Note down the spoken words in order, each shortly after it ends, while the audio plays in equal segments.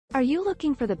Are you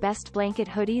looking for the best blanket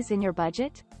hoodies in your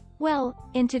budget? Well,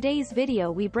 in today's video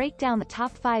we break down the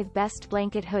top 5 best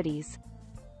blanket hoodies.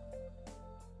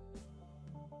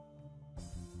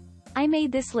 I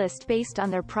made this list based on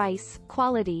their price,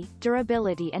 quality,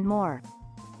 durability and more.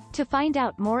 To find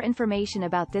out more information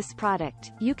about this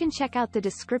product, you can check out the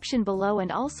description below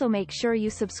and also make sure you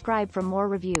subscribe for more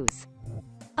reviews.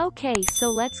 Okay,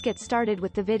 so let's get started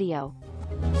with the video.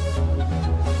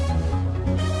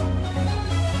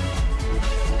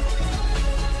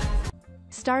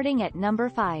 Starting at number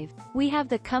 5, we have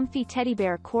the comfy teddy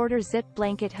bear quarter zip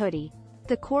blanket hoodie.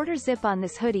 The quarter zip on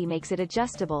this hoodie makes it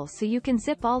adjustable so you can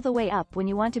zip all the way up when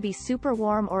you want to be super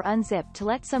warm or unzip to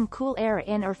let some cool air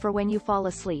in or for when you fall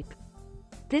asleep.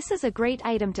 This is a great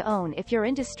item to own if you're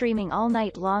into streaming all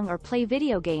night long or play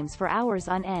video games for hours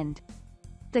on end.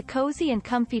 The cozy and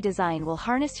comfy design will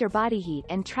harness your body heat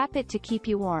and trap it to keep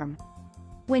you warm.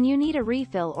 When you need a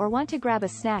refill or want to grab a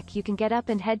snack, you can get up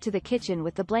and head to the kitchen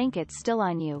with the blanket still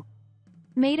on you.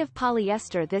 Made of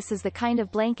polyester, this is the kind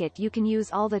of blanket you can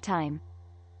use all the time.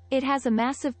 It has a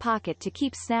massive pocket to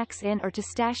keep snacks in or to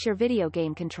stash your video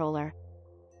game controller.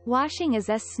 Washing is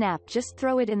snap, just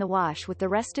throw it in the wash with the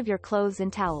rest of your clothes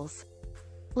and towels.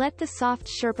 Let the soft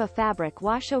Sherpa fabric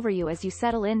wash over you as you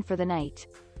settle in for the night.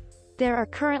 There are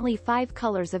currently 5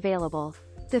 colors available.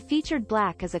 The featured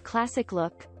black is a classic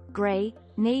look, gray,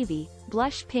 navy,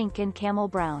 blush pink and camel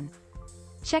brown.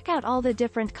 Check out all the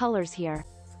different colors here.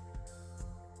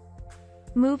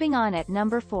 Moving on, at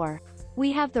number 4,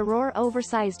 we have the Roore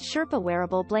Oversized Sherpa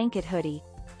Wearable Blanket Hoodie.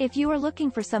 If you are looking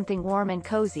for something warm and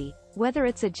cozy, whether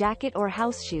it's a jacket or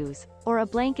house shoes, or a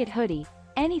blanket hoodie,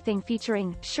 anything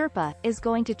featuring Sherpa is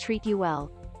going to treat you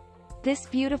well. This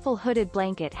beautiful hooded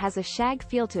blanket has a shag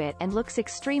feel to it and looks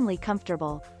extremely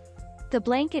comfortable. The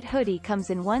blanket hoodie comes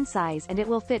in one size and it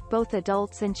will fit both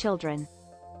adults and children.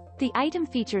 The item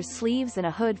features sleeves and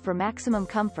a hood for maximum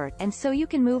comfort, and so you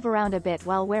can move around a bit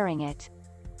while wearing it.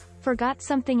 Forgot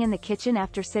something in the kitchen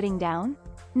after sitting down?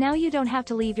 Now you don't have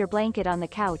to leave your blanket on the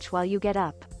couch while you get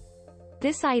up.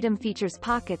 This item features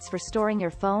pockets for storing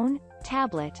your phone,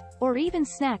 tablet, or even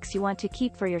snacks you want to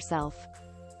keep for yourself.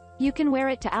 You can wear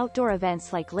it to outdoor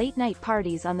events like late-night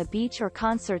parties on the beach or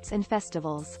concerts and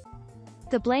festivals.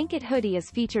 The blanket hoodie is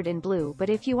featured in blue, but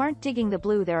if you aren't digging the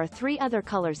blue, there are 3 other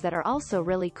colors that are also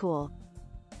really cool.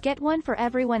 Get one for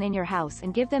everyone in your house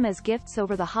and give them as gifts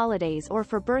over the holidays or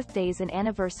for birthdays and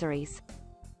anniversaries.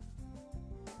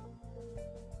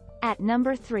 At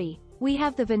number 3, we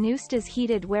have the Venustas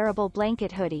Heated Wearable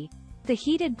Blanket Hoodie. The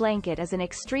heated blanket is an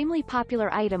extremely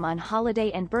popular item on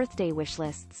holiday and birthday wish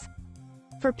lists.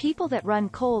 For people that run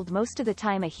cold most of the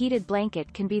time, a heated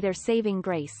blanket can be their saving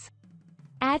grace.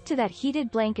 Add to that heated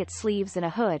blanket sleeves and a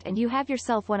hood and you have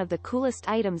yourself one of the coolest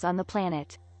items on the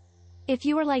planet. If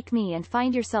you are like me and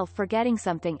find yourself forgetting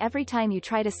something every time you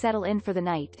try to settle in for the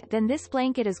night, then this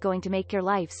blanket is going to make your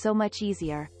life so much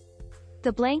easier.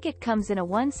 The blanket comes in a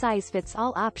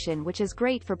one-size-fits-all option, which is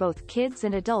great for both kids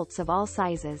and adults of all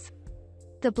sizes.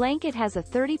 The blanket has a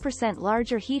 30%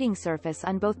 larger heating surface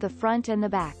on both the front and the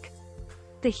back.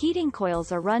 The heating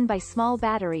coils are run by small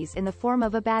batteries in the form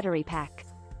of a battery pack.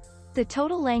 The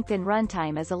total length in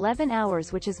runtime is 11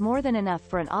 hours, which is more than enough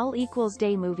for an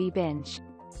all-equals-day movie binge.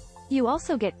 You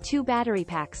also get 2 battery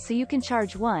packs so you can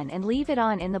charge one and leave it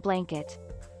on in the blanket.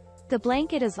 The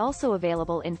blanket is also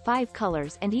available in 5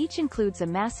 colors and each includes a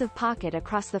massive pocket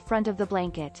across the front of the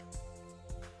blanket.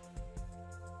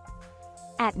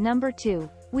 At number 2,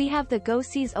 we have the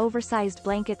Gosiz Oversized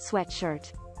Blanket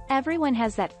Sweatshirt. Everyone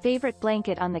has that favorite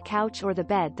blanket on the couch or the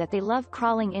bed that they love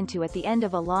crawling into at the end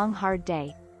of a long hard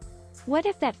day. What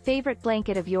if that favorite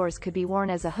blanket of yours could be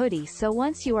worn as a hoodie, so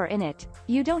once you are in it,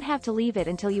 you don't have to leave it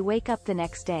until you wake up the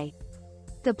next day?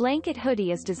 The blanket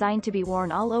hoodie is designed to be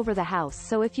worn all over the house,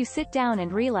 so if you sit down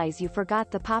and realize you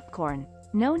forgot the popcorn,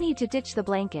 no need to ditch the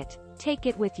blanket, take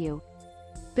it with you.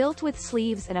 Built with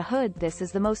sleeves and a hood, this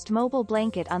is the most mobile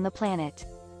blanket on the planet.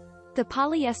 The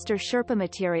polyester Sherpa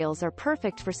materials are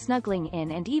perfect for snuggling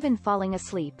in and even falling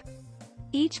asleep.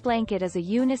 Each blanket is a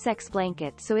unisex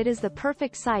blanket, so it is the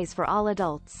perfect size for all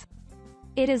adults.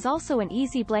 It is also an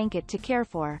easy blanket to care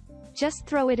for. Just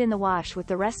throw it in the wash with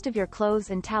the rest of your clothes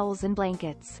and towels and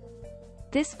blankets.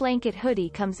 This blanket hoodie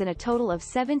comes in a total of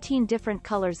 17 different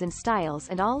colors and styles,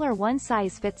 and all are one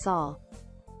size fits all.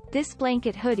 This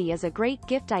blanket hoodie is a great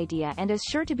gift idea and is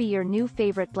sure to be your new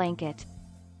favorite blanket.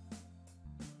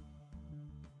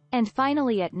 And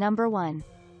finally, at number 1,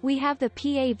 we have the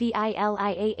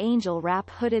PAVILIA Angel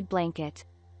Wrap Hooded Blanket.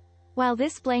 While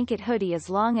this blanket hoodie is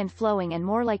long and flowing and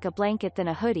more like a blanket than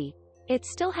a hoodie, it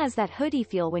still has that hoodie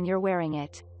feel when you're wearing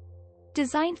it.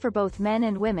 Designed for both men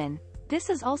and women, This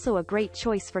is also a great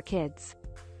choice for kids.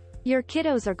 Your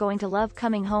kiddos are going to love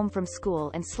coming home from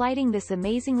school and sliding this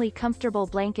amazingly comfortable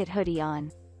blanket hoodie on.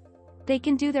 They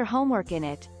can do their homework in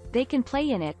it, they can play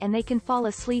in it, and they can fall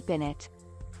asleep in it.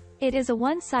 It is a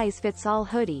one-size-fits-all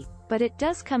hoodie, but it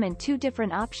does come in two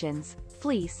different options,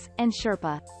 fleece and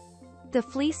Sherpa. The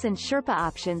fleece and Sherpa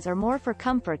options are more for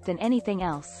comfort than anything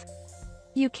else.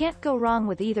 You can't go wrong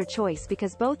with either choice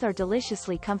because both are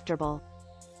deliciously comfortable.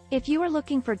 If you are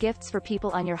looking for gifts for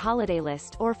people on your holiday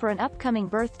list or for an upcoming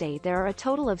birthday, there are a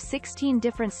total of 16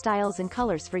 different styles and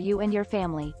colors for you and your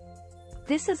family.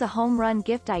 This is a home run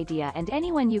gift idea, and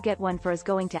anyone you get one for is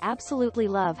going to absolutely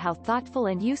love how thoughtful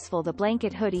and useful the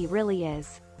blanket hoodie really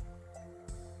is.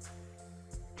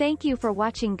 Thank you for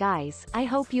watching, guys. I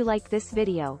hope you like this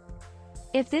video.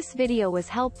 If this video was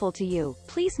helpful to you,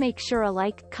 please make sure a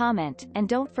like, comment, and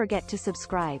don't forget to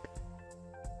subscribe.